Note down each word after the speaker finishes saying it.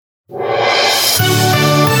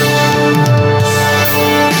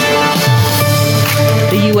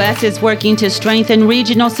U.S. is working to strengthen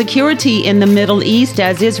regional security in the Middle East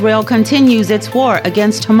as Israel continues its war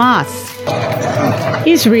against Hamas.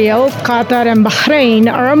 Israel, Qatar, and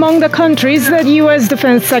Bahrain are among the countries that U.S.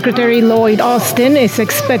 Defense Secretary Lloyd Austin is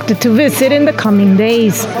expected to visit in the coming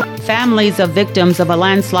days. Families of victims of a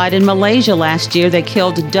landslide in Malaysia last year that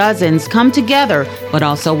killed dozens come together, but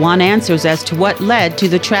also want answers as to what led to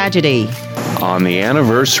the tragedy. On the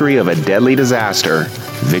anniversary of a deadly disaster,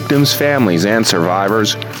 victims' families and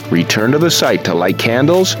survivors return to the site to light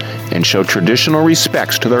candles and show traditional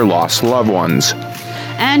respects to their lost loved ones.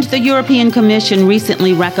 And the European Commission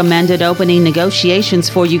recently recommended opening negotiations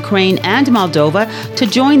for Ukraine and Moldova to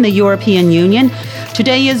join the European Union.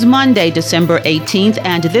 Today is Monday, December 18th,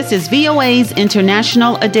 and this is VOA's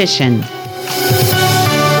International Edition.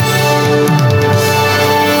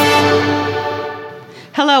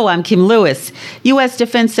 Hello, I'm Kim Lewis. U.S.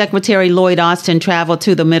 Defense Secretary Lloyd Austin traveled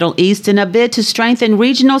to the Middle East in a bid to strengthen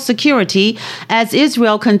regional security as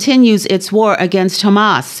Israel continues its war against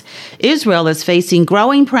Hamas. Israel is facing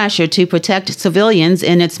growing pressure to protect civilians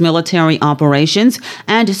in its military operations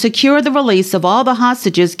and secure the release of all the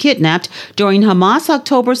hostages kidnapped during Hamas'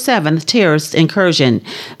 October 7th terrorist incursion.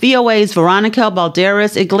 VOA's Veronica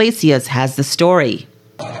Balderas Iglesias has the story.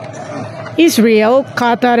 Israel,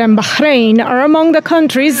 Qatar, and Bahrain are among the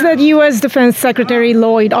countries that U.S. Defense Secretary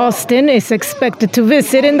Lloyd Austin is expected to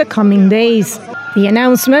visit in the coming days. The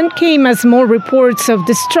announcement came as more reports of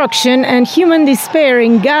destruction and human despair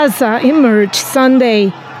in Gaza emerged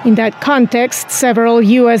Sunday. In that context, several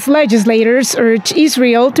U.S. legislators urged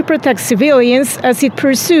Israel to protect civilians as it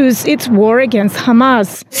pursues its war against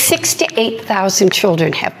Hamas. 68,000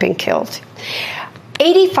 children have been killed.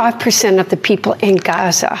 85% of the people in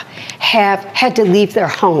Gaza have had to leave their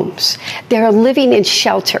homes. They're living in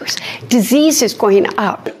shelters. Disease is going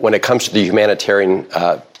up. When it comes to the humanitarian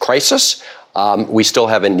crisis, we still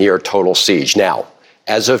have a near total siege. Now,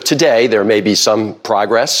 as of today, there may be some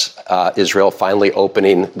progress. Israel finally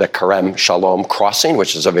opening the Kerem Shalom crossing,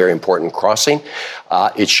 which is a very important crossing.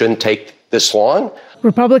 It shouldn't take this long.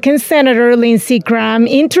 Republican Senator Lindsey Graham,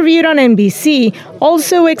 interviewed on NBC,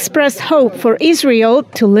 also expressed hope for Israel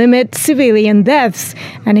to limit civilian deaths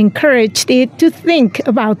and encouraged it to think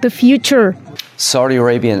about the future. Saudi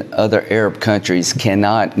Arabia and other Arab countries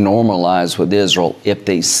cannot normalize with Israel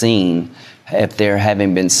if they're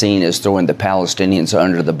having been seen as throwing the Palestinians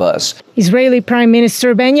under the bus. Israeli Prime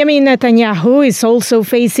Minister Benjamin Netanyahu is also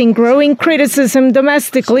facing growing criticism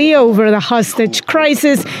domestically over the hostage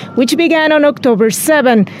crisis, which began on October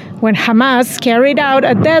 7, when Hamas carried out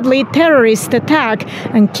a deadly terrorist attack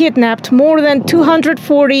and kidnapped more than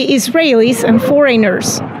 240 Israelis and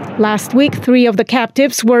foreigners. Last week, 3 of the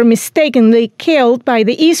captives were mistakenly killed by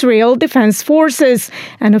the Israel Defense Forces,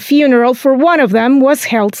 and a funeral for one of them was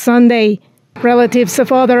held Sunday. Relatives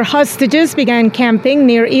of other hostages began camping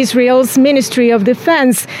near Israel's Ministry of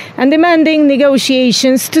Defense and demanding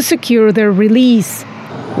negotiations to secure their release.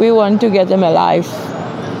 We want to get them alive.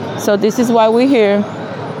 So this is why we're here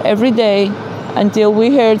every day until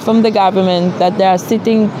we heard from the government that they are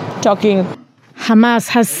sitting, talking. Hamas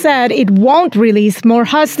has said it won't release more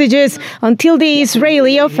hostages until the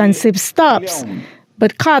Israeli offensive stops.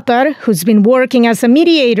 But Qatar, who's been working as a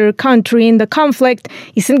mediator country in the conflict,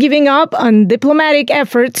 isn't giving up on diplomatic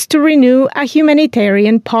efforts to renew a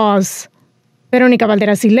humanitarian pause. Veronica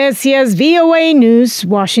Balderas Iglesias, VOA News,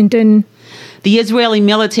 Washington. The Israeli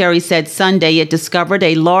military said Sunday it discovered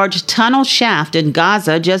a large tunnel shaft in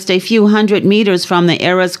Gaza just a few hundred meters from the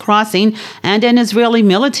Erez crossing and an Israeli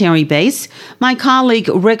military base. My colleague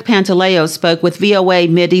Rick Pantaleo spoke with VOA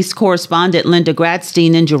Mideast correspondent Linda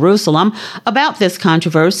Gradstein in Jerusalem about this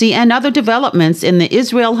controversy and other developments in the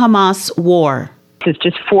Israel-Hamas war. Is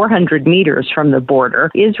just 400 meters from the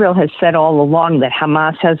border. Israel has said all along that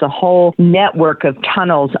Hamas has a whole network of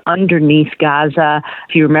tunnels underneath Gaza.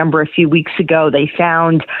 If you remember a few weeks ago, they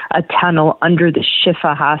found a tunnel under the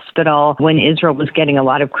Shifa hospital when Israel was getting a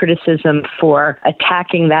lot of criticism for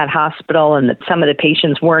attacking that hospital and that some of the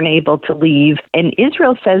patients weren't able to leave. And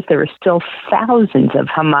Israel says there are still thousands of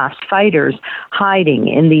Hamas fighters hiding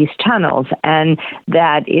in these tunnels and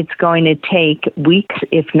that it's going to take weeks,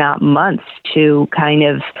 if not months, to kind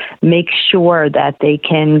of make sure that they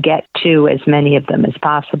can get to as many of them as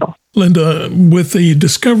possible. Linda, with the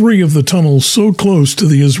discovery of the tunnel so close to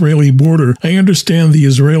the Israeli border, I understand the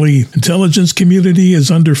Israeli intelligence community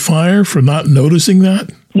is under fire for not noticing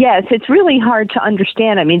that? Yes, it's really hard to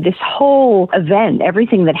understand. I mean, this whole event,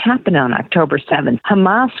 everything that happened on October 7th,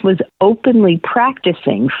 Hamas was openly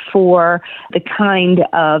practicing for the kind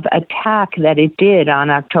of attack that it did on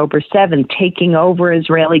October 7th, taking over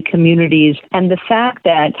Israeli communities. And the fact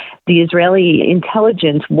that the Israeli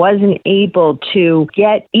intelligence wasn't able to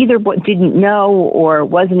get either what didn't know or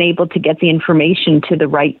wasn't able to get the information to the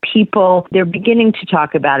right people, they're beginning to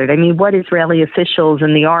talk about it. I mean, what Israeli officials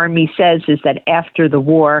and the army says is that after the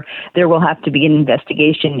war, there will have to be an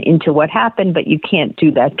investigation into what happened, but you can't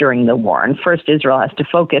do that during the war. And first, Israel has to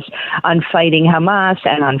focus on fighting Hamas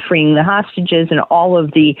and on freeing the hostages, and all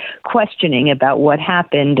of the questioning about what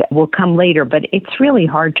happened will come later. But it's really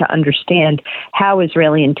hard to understand how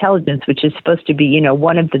Israeli intelligence, which is supposed to be,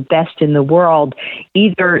 one of the best in the world,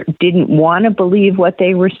 either didn't want to believe what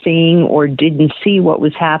they were seeing or didn't see what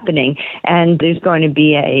was happening. And there's going to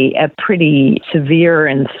be a pretty severe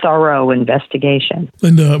and thorough investigation.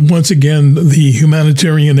 And once again, the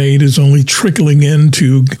humanitarian aid is only trickling in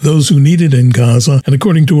to those who need it in Gaza. And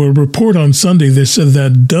according to a report on Sunday, they said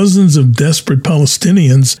that dozens of desperate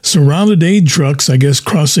Palestinians surrounded aid trucks, I guess,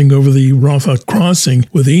 crossing over the Rafah crossing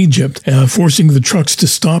with Egypt, forcing the trucks to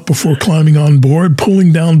stop before climbing on board,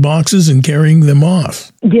 pulling down boxes and carrying them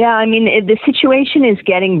off. Yeah, I mean, the situation is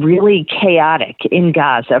getting really chaotic in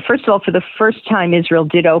Gaza. First of all, for the first time, Israel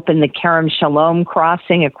did open the Kerem Shalom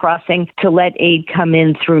crossing, a crossing to let aid come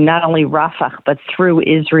in through not only Rafah, but through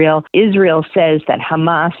Israel. Israel says that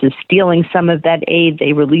Hamas is stealing some of that aid.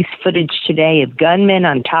 They released footage today of gunmen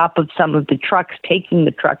on top of some of the trucks, taking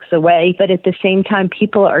the trucks away. But at the same time,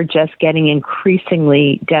 people are just getting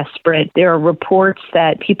increasingly desperate. There are reports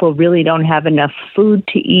that people really don't have enough food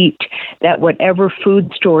to eat, that whatever food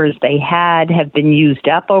stores they had have been used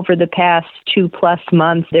up over the past 2+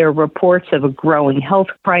 months. There are reports of a growing health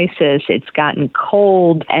crisis. It's gotten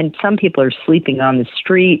cold, and some people are sleeping on the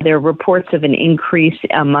street. There are reports of an increase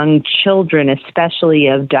among children, especially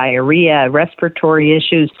of diarrhea, respiratory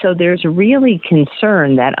issues. So there's really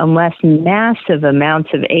concern that unless massive amounts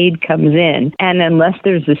of aid comes in, and unless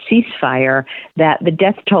there's a ceasefire, that the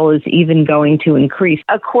death toll is even going to increase.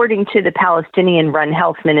 According to the Palestinian-run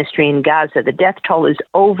health ministry in Gaza, the death toll is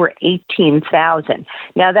over 18,000.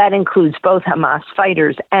 Now, that includes both Hamas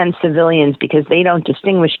fighters and civilians because they don't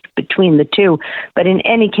distinguish between the two. But in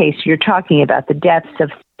any case, you're talking about the deaths of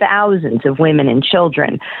thousands of women and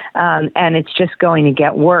children. And it's just going to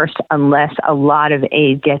get worse unless a lot of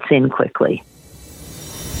aid gets in quickly.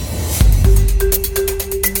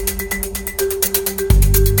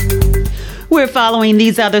 We're following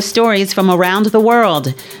these other stories from around the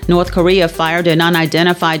world. North Korea fired an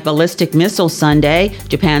unidentified ballistic missile Sunday,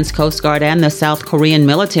 Japan's Coast Guard and the South Korean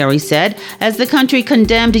military said, as the country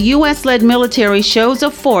condemned U.S.-led military shows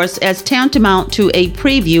of force as tantamount to a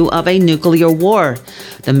preview of a nuclear war.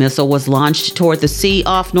 The missile was launched toward the sea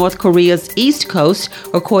off North Korea's east coast,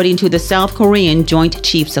 according to the South Korean Joint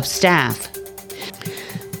Chiefs of Staff.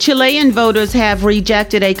 Chilean voters have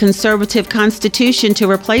rejected a conservative constitution to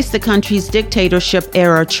replace the country's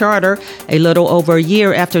dictatorship-era charter a little over a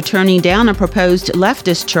year after turning down a proposed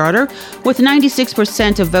leftist charter. With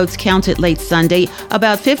 96% of votes counted late Sunday,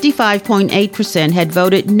 about 55.8% had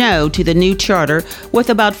voted no to the new charter, with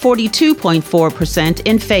about 42.4%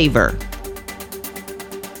 in favor.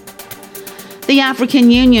 The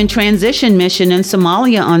African Union Transition Mission in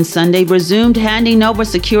Somalia on Sunday resumed handing over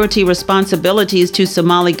security responsibilities to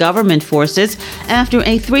Somali government forces after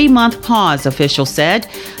a 3-month pause, officials said.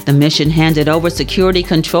 The mission handed over security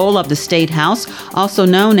control of the State House, also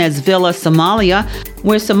known as Villa Somalia,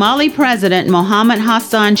 where Somali President Mohammed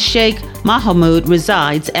Hassan Sheikh Mohamud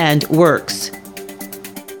resides and works.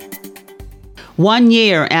 1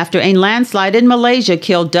 year after a landslide in Malaysia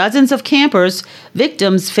killed dozens of campers,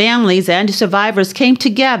 victims, families, and survivors came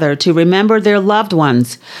together to remember their loved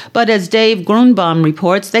ones. But as Dave Grunbaum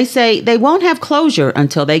reports, they say they won't have closure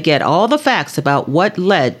until they get all the facts about what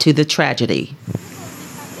led to the tragedy.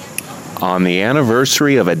 On the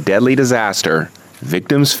anniversary of a deadly disaster,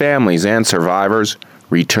 victims' families and survivors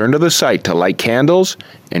return to the site to light candles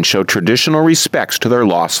and show traditional respects to their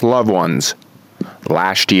lost loved ones.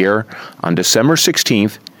 Last year, on December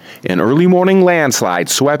 16th, an early morning landslide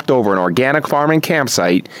swept over an organic farming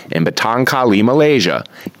campsite in Batang Kali, Malaysia,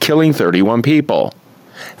 killing 31 people.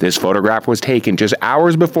 This photograph was taken just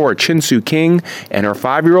hours before Chin Soo King and her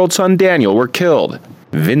 5-year-old son Daniel were killed.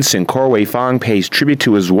 Vincent Corway Fong pays tribute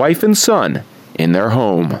to his wife and son in their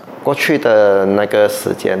home.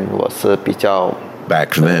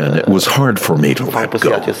 Back then, it was hard for me to let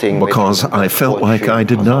go because I felt like I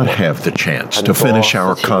did not have the chance to finish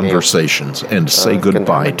our conversations and say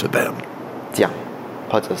goodbye to them.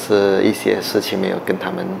 或者是一些事情没有跟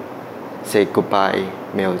他们 say goodbye，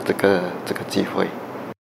 没有这个机会。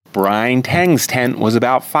Brian Teng's tent was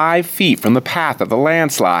about 5 feet from the path of the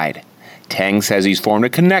landslide. Teng says he's formed a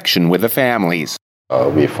connection with the families.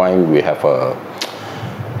 We find we have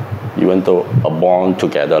even though a bond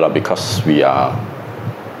together because we are,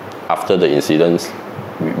 after the incidents,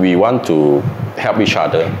 we want to help each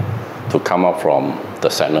other to come up from the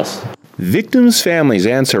sadness. Victims' families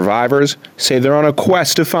and survivors say they're on a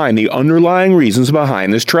quest to find the underlying reasons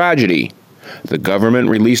behind this tragedy. The government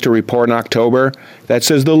released a report in October that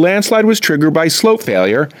says the landslide was triggered by slope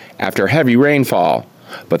failure after heavy rainfall.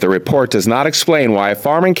 But the report does not explain why a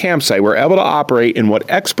farming campsite were able to operate in what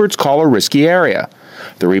experts call a risky area.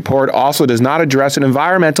 The report also does not address an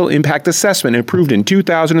environmental impact assessment approved in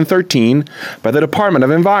 2013 by the Department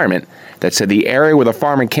of Environment that said the area where the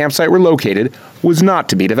farming campsite were located was not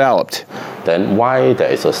to be developed. Then why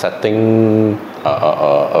there is a setting,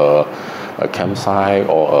 a campsite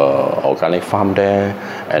or an organic farm there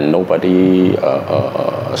and nobody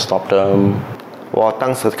stopped them? 我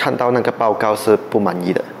当时看到那个报告是不满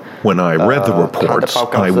意的。 When I read the reports,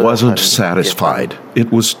 I wasn't satisfied.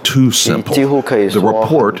 It was too simple. The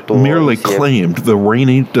report merely claimed the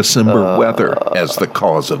rainy December weather as the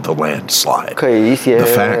cause of the landslide. The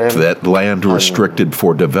fact that land restricted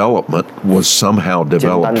for development was somehow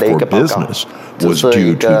developed for business was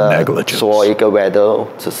due to negligence. 说一个 weather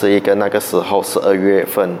只是一个那个时候12月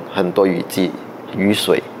份很多雨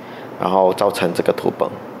水，然后造成这个土崩。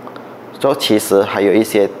所以其实还有一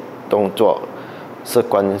些动作。 是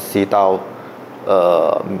关系到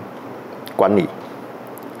管理，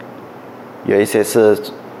有一些是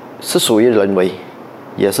属于人为，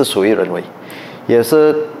也是属于人为，也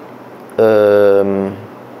是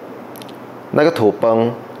那个土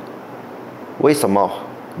崩为什么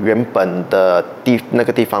原本的那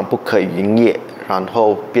个地方不可以营业，然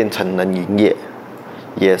后变成能营业，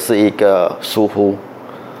也是一个疏忽。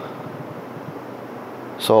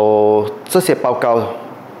所以这些报告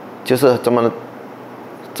就是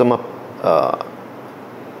这么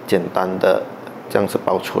简单的这样子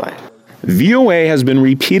报出来。 VOA has been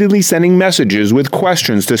repeatedly sending messages with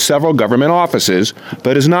questions to several government offices,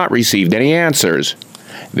 but has not received any answers.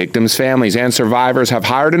 Victims' families and survivors have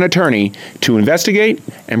hired an attorney to investigate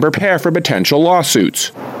and prepare for potential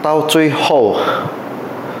lawsuits. 到最后，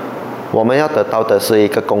我们要得到的是一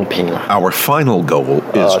个公平啊。 Our final goal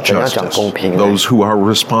is justice. Those who are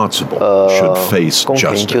responsible should face 公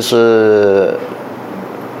平就 justice. 是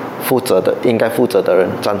负责的，应该负责的人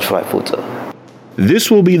站出来负责。 This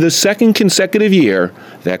will be the second consecutive year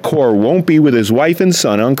that Kaur won't be with his wife and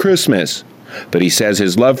son on Christmas. But he says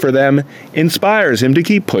his love for them inspires him to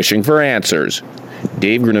keep pushing for answers.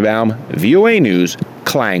 Dave Grunebaum, VOA News,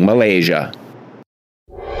 Klang, Malaysia.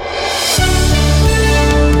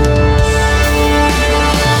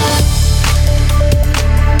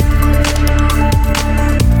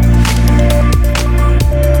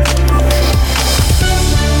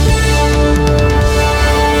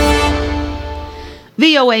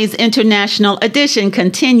 VOA's International Edition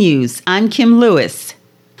continues. I'm Kim Lewis.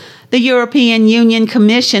 The European Union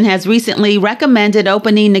Commission has recently recommended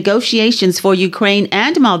opening negotiations for Ukraine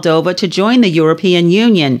and Moldova to join the European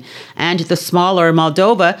Union. And the smaller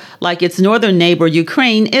Moldova, like its northern neighbor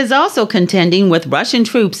Ukraine, is also contending with Russian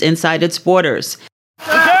troops inside its borders.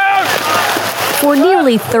 For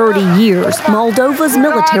nearly 30 years, Moldova's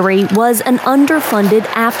military was an underfunded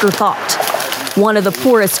afterthought. One of the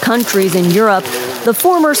poorest countries in Europe, the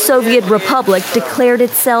former Soviet Republic declared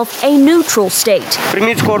itself a neutral state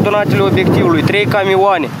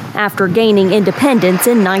after gaining independence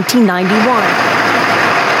in 1991.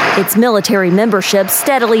 Its military membership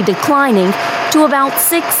steadily declining to about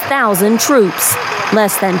 6,000 troops,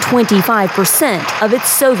 less than 25% of its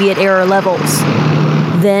Soviet-era levels.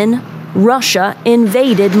 Then, Russia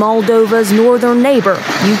invaded Moldova's northern neighbor,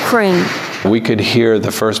 Ukraine. We could hear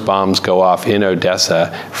the first bombs go off in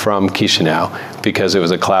Odessa from Chisinau because it was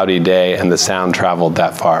a cloudy day and the sound traveled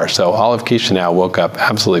that far. So all of Chisinau woke up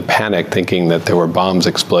absolutely panicked, thinking that there were bombs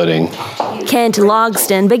exploding. Kent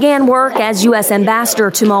Logston began work as U.S. ambassador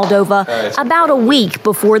to Moldova about a week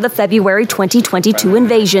before the February 2022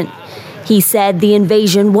 invasion. He said the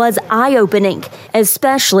invasion was eye-opening,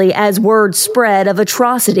 especially as word spread of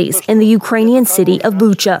atrocities in the Ukrainian city of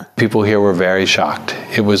Bucha. People here were very shocked.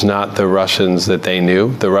 It was not the Russians that they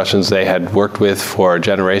knew, the Russians they had worked with for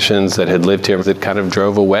generations that had lived here, that kind of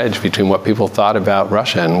drove a wedge between what people thought about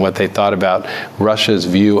Russia and what they thought about Russia's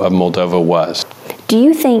view of Moldova was. Do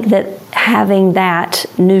you think that having that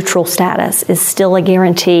neutral status is still a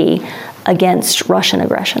guarantee against Russian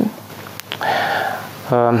aggression?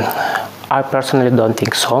 I personally don't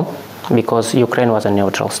think so, because Ukraine was a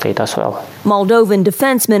neutral state as well. Moldovan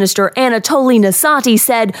Defense Minister Anatoly Nasati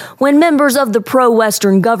said when members of the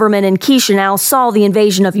pro-Western government in Chisinau saw the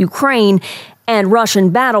invasion of Ukraine and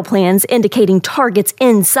Russian battle plans indicating targets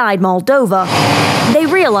inside Moldova, they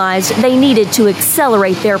realized they needed to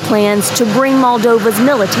accelerate their plans to bring Moldova's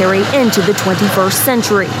military into the 21st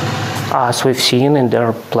century. As we've seen in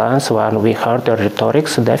their plans, when we heard their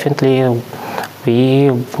rhetorics, definitely we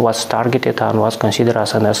was targeted and was considered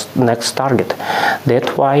as a next target.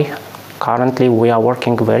 That's why currently we are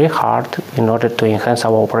working very hard in order to enhance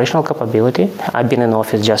our operational capability. I've been in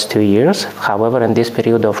office just 2 years. However, in this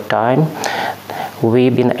period of time,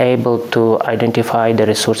 we've been able to identify the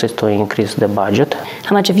resources to increase the budget.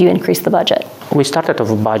 How much have you increased the budget? We started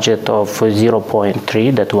with a budget of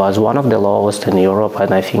 0.3. That was one of the lowest in Europe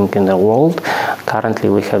and I think in the world. Currently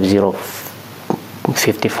we have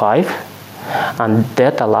 0.55. And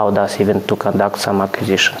that allowed us even to conduct some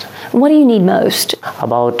acquisitions. What do you need most?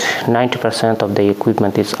 About 90% of the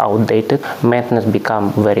equipment is outdated. Maintenance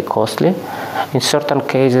become very costly. In certain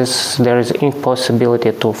cases, there is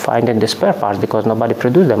impossibility to find the spare parts because nobody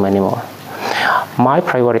produces them anymore. My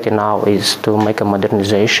priority now is to make a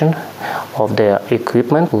modernization of the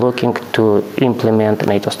equipment, looking to implement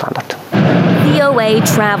NATO standard. VOA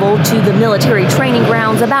traveled to the military training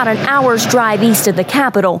grounds about an hour's drive east of the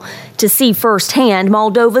capital to see firsthand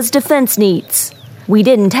Moldova's defense needs. We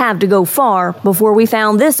didn't have to go far before we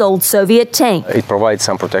found this old Soviet tank. It provides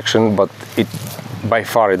some protection, but by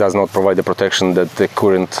far it does not provide the protection that the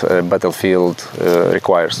current battlefield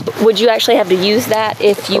requires. Would you actually have to use that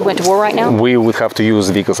if you went to war right now? We would have to use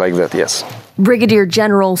vehicles like that, yes. Brigadier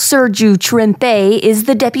General Sergiu Trempe is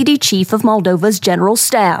the deputy chief of Moldova's general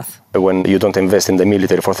staff. When you don't invest in the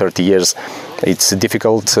military for 30 years, it's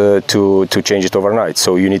difficult to change it overnight.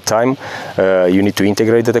 So you need time, you need to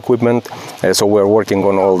integrate that equipment. So we're working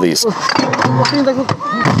on all this.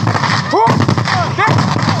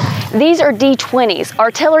 These are D-20s,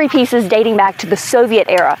 artillery pieces dating back to the Soviet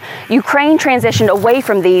era. Ukraine transitioned away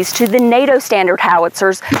from these to the NATO standard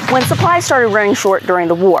howitzers when supplies started running short during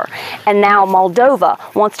the war. And now Moldova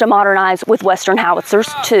wants to modernize with Western howitzers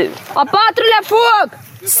too.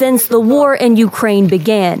 Since the war in Ukraine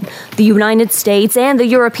began, the United States and the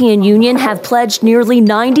European Union have pledged nearly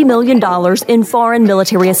 $90 million in foreign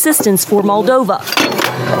military assistance for Moldova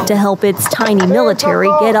to help its tiny military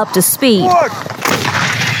get up to speed.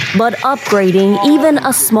 But upgrading even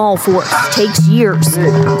a small force takes years,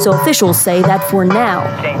 so officials say that for now,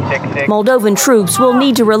 Moldovan troops will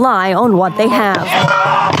need to rely on what they have.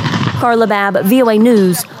 Carla Babb, VOA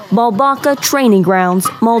News, Balbaca Training Grounds,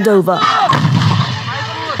 Moldova.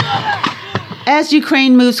 As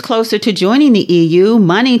Ukraine moves closer to joining the EU,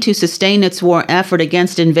 money to sustain its war effort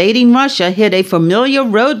against invading Russia hit a familiar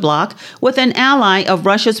roadblock with an ally of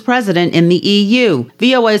Russia's president in the EU.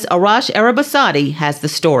 VOA's Arash Arabasadi has the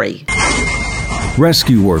story.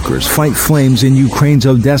 Rescue workers fight flames in Ukraine's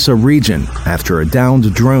Odessa region after a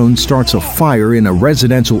downed drone starts a fire in a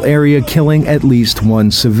residential area, killing at least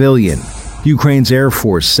one civilian. Ukraine's Air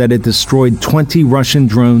Force said it destroyed 20 Russian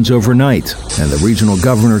drones overnight, and the regional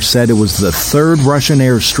governor said it was the third Russian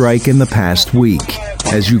airstrike in the past week.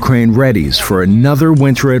 As Ukraine readies for another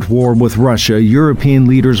winter at war with Russia, European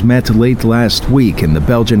leaders met late last week in the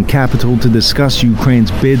Belgian capital to discuss Ukraine's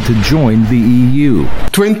bid to join the EU.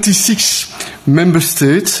 26 member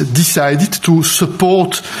states decided to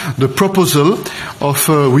support the proposal of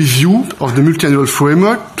a review of the multi-annual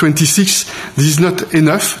framework. 26, this is not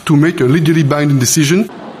enough to make a legally binding decision.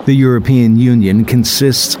 The European Union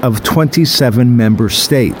consists of 27 member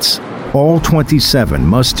states. All 27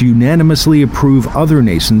 must unanimously approve other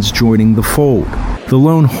nations joining the fold. The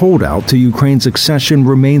lone holdout to Ukraine's accession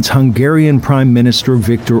remains Hungarian Prime Minister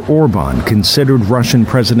Viktor Orban, considered Russian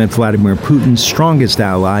President Vladimir Putin's strongest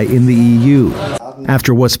ally in the EU.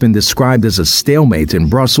 After what's been described as a stalemate in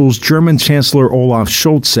Brussels, German Chancellor Olaf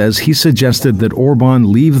Scholz says he suggested that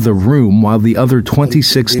Orban leave the room while the other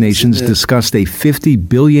 26 nations discussed a €50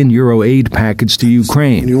 billion aid package to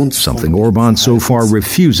Ukraine, something Orban so far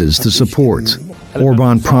refuses to support.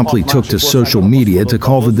 Orban promptly took to social media to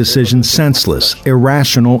call the decision senseless,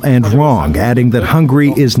 irrational, and wrong, adding that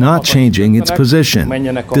Hungary is not changing its position.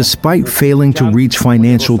 Despite failing to reach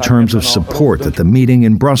financial terms of support at the meeting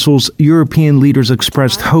in Brussels, European leaders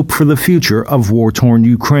expressed hope for the future of war-torn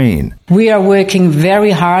Ukraine. We are working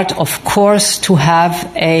very hard, of course, to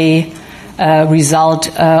have a result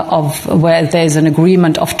of where there is an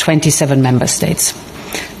agreement of 27 member states.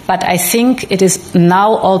 But I think it is now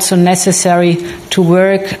also necessary to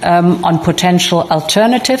work on potential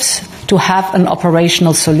alternatives to have an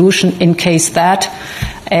operational solution in case that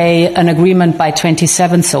an agreement by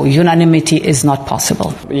 27, so unanimity is not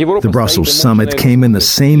possible. The Brussels summit came in the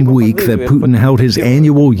same week that Putin held his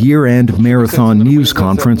annual year-end marathon news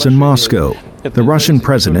conference in Moscow. The Russian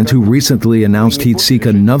president, who recently announced he'd seek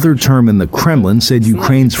another term in the Kremlin, said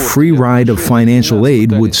Ukraine's free ride of financial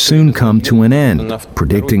aid would soon come to an end,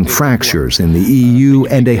 predicting fractures in the EU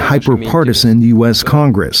and a hyper-partisan U.S.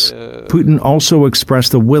 Congress. Putin also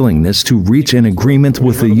expressed a willingness to reach an agreement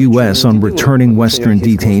with the U.S. on returning Western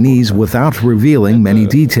detainees without revealing many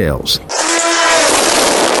details.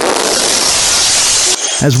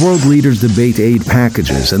 As world leaders debate aid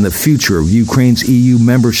packages and the future of Ukraine's EU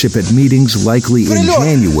membership at meetings likely in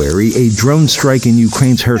January, a drone strike in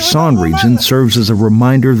Ukraine's Kherson region serves as a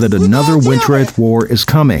reminder that another winter at war is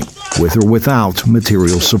coming, with or without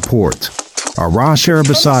material support. Arash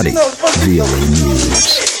Arabasadi, VOA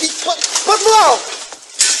News.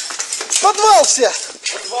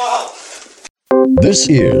 This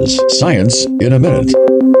is Science in a Minute.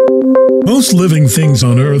 Most living things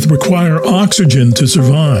on Earth require oxygen to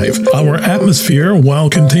survive. Our atmosphere,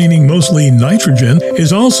 while containing mostly nitrogen,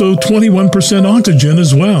 is also 21% oxygen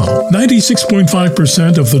as well.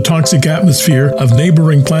 96.5% of the toxic atmosphere of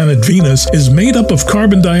neighboring planet Venus is made up of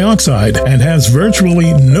carbon dioxide and has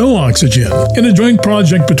virtually no oxygen. In a joint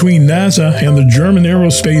project between NASA and the German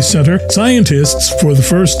Aerospace Center, scientists, for the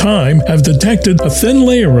first time, have detected a thin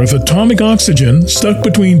layer of atomic oxygen stuck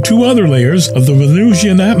between two other layers of the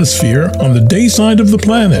Venusian atmosphere on the day side of the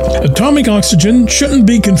planet. Atomic oxygen shouldn't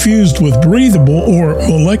be confused with breathable or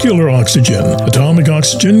molecular oxygen. Atomic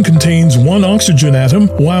oxygen contains one oxygen atom,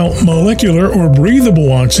 while molecular or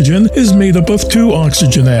breathable oxygen is made up of two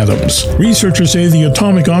oxygen atoms. Researchers say the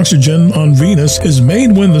atomic oxygen on Venus is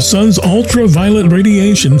made when the sun's ultraviolet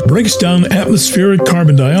radiation breaks down atmospheric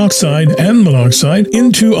carbon dioxide and monoxide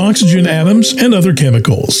into oxygen atoms and other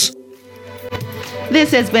chemicals.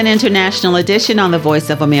 This has been International Edition on the Voice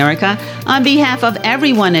of America. On behalf of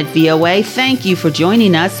everyone at VOA, thank you for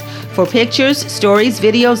joining us. For pictures, stories,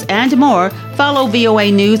 videos, and more, follow VOA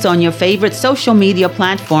News on your favorite social media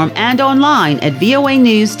platform and online at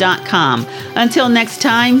voanews.com. Until next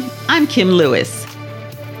time, I'm Kim Lewis.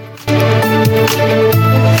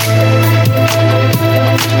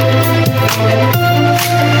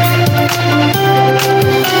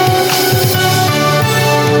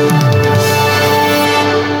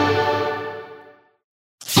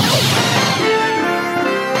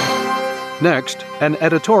 Next, an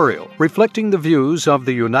editorial reflecting the views of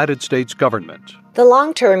the United States government. The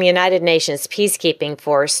long-term United Nations peacekeeping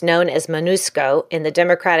force known as MONUSCO in the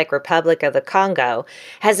Democratic Republic of the Congo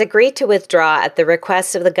has agreed to withdraw at the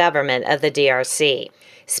request of the government of the DRC.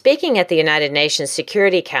 Speaking at the United Nations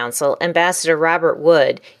Security Council, Ambassador Robert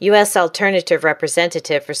Wood, U.S. Alternative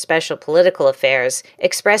Representative for Special Political Affairs,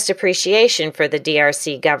 expressed appreciation for the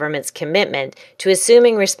DRC government's commitment to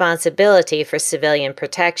assuming responsibility for civilian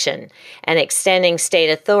protection and extending state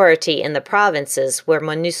authority in the provinces where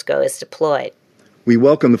MONUSCO is deployed. We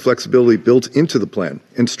welcome the flexibility built into the plan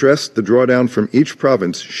and stress the drawdown from each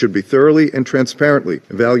province should be thoroughly and transparently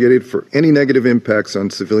evaluated for any negative impacts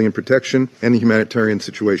on civilian protection and the humanitarian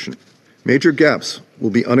situation. Major gaps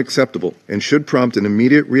will be unacceptable and should prompt an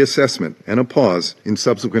immediate reassessment and a pause in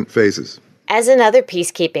subsequent phases. As in other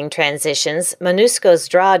peacekeeping transitions, MONUSCO's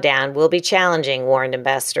drawdown will be challenging, warned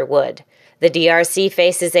Ambassador Wood. The DRC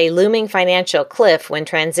faces a looming financial cliff when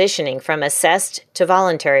transitioning from assessed to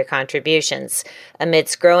voluntary contributions,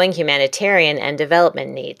 amidst growing humanitarian and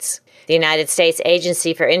development needs. The United States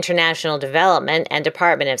Agency for International Development and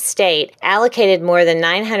Department of State allocated more than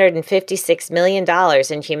 $956 million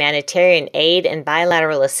in humanitarian aid and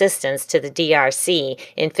bilateral assistance to the DRC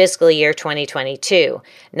in fiscal year 2022,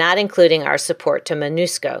 not including our support to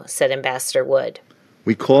MONUSCO, said Ambassador Wood.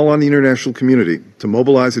 We call on the international community to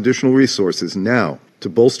mobilize additional resources now to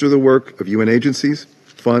bolster the work of UN agencies,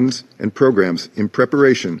 funds, and programs in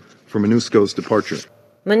preparation for MONUSCO's departure.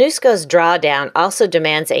 MONUSCO's drawdown also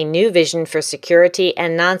demands a new vision for security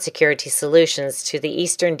and non-security solutions to the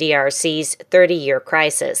eastern DRC's 30-year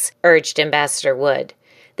crisis, urged Ambassador Wood.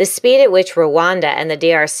 The speed at which Rwanda and the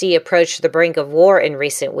DRC approached the brink of war in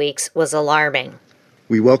recent weeks was alarming.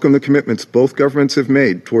 We welcome the commitments both governments have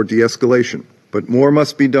made toward de-escalation, but more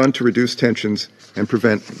must be done to reduce tensions and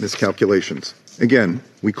prevent miscalculations. Again,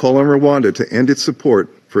 we call on Rwanda to end its support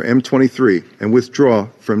for M23 and withdraw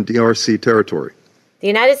from DRC territory. The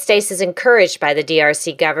United States is encouraged by the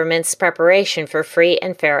DRC government's preparation for free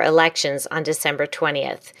and fair elections on December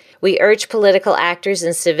 20th. We urge political actors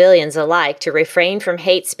and civilians alike to refrain from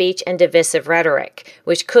hate speech and divisive rhetoric,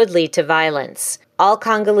 which could lead to violence. All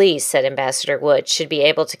Congolese, said Ambassador Wood, should be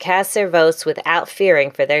able to cast their votes without fearing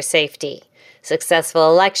for their safety. Successful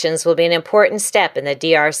elections will be an important step in the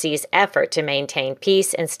DRC's effort to maintain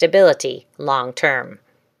peace and stability long term.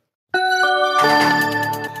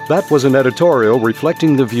 That was an editorial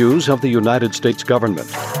reflecting the views of the United States government.